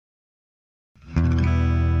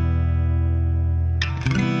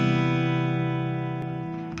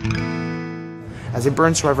As a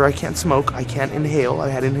burn survivor, I can't smoke, I can't inhale, I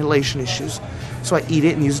had inhalation issues, so I eat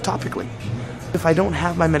it and use it topically. If I don't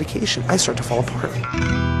have my medication, I start to fall apart.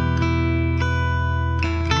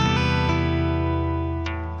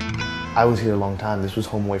 I was here a long time. This was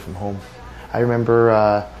home away from home. I remember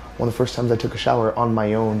one of the first times I took a shower on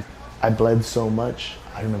my own. I bled so much.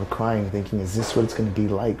 I remember crying, thinking, is this what it's going to be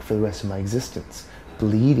like for the rest of my existence?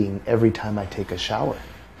 Bleeding every time I take a shower.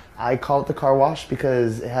 I call it the car wash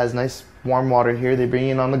because it has nice warm water here. They bring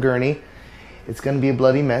you in on the gurney. It's going to be a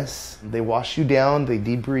bloody mess. They wash you down, they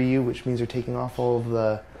debris you, which means they're taking off all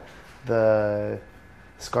of the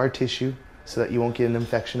scar tissue so that you won't get an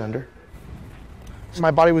infection under. So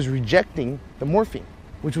my body was rejecting the morphine,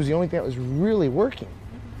 which was the only thing that was really working,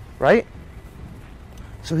 right?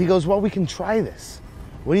 So he goes, well, we can try this.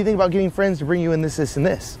 What do you think about getting friends to bring you in this, this, and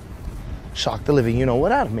this? Shocked the living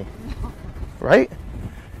you-know-what out of me, right?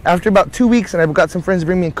 After about 2 weeks, and I've got some friends to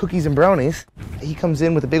bring me in cookies and brownies, he comes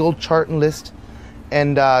in with a big old chart and list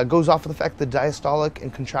and goes off of the fact that diastolic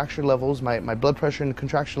and contracture levels, my blood pressure and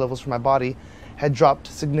contracture levels for my body had dropped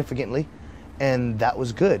significantly. And that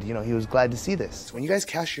was good. You know, he was glad to see this. When you guys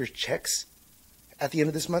cash your checks at the end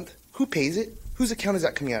of this month, who pays it? Whose account is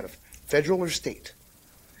that coming out of? Federal or state?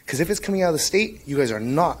 Because if it's coming out of the state, you guys are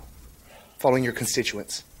not following your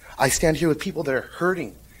constituents. I stand here with people that are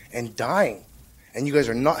hurting and dying, and you guys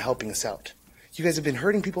are not helping us out. You guys have been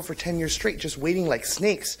hurting people for 10 years straight, just waiting like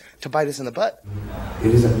snakes to bite us in the butt.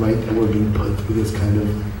 It isn't right that we're being put through this kind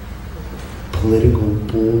of political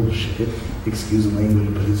bullshit. Excuse the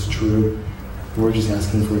language, but it's true. We're just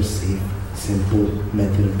asking for a safe, simple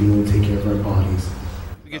method of being able to take care of our bodies.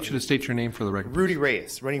 We get you to state your name for the record. Rudy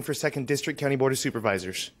Reyes, running for 2nd District County Board of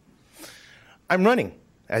Supervisors. I'm running,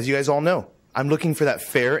 as you guys all know. I'm looking for that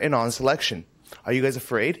fair and honest election. Are you guys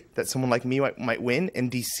afraid that someone like me might win and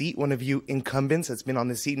de-seat one of you incumbents that's been on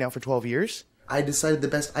this seat now for 12 years? I decided the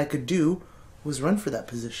best I could do was run for that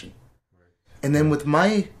position. And then with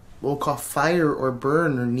my, what we'll call fire or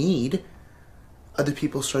burn or need, other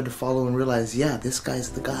people started to follow and realize, yeah, this guy's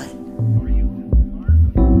the guy.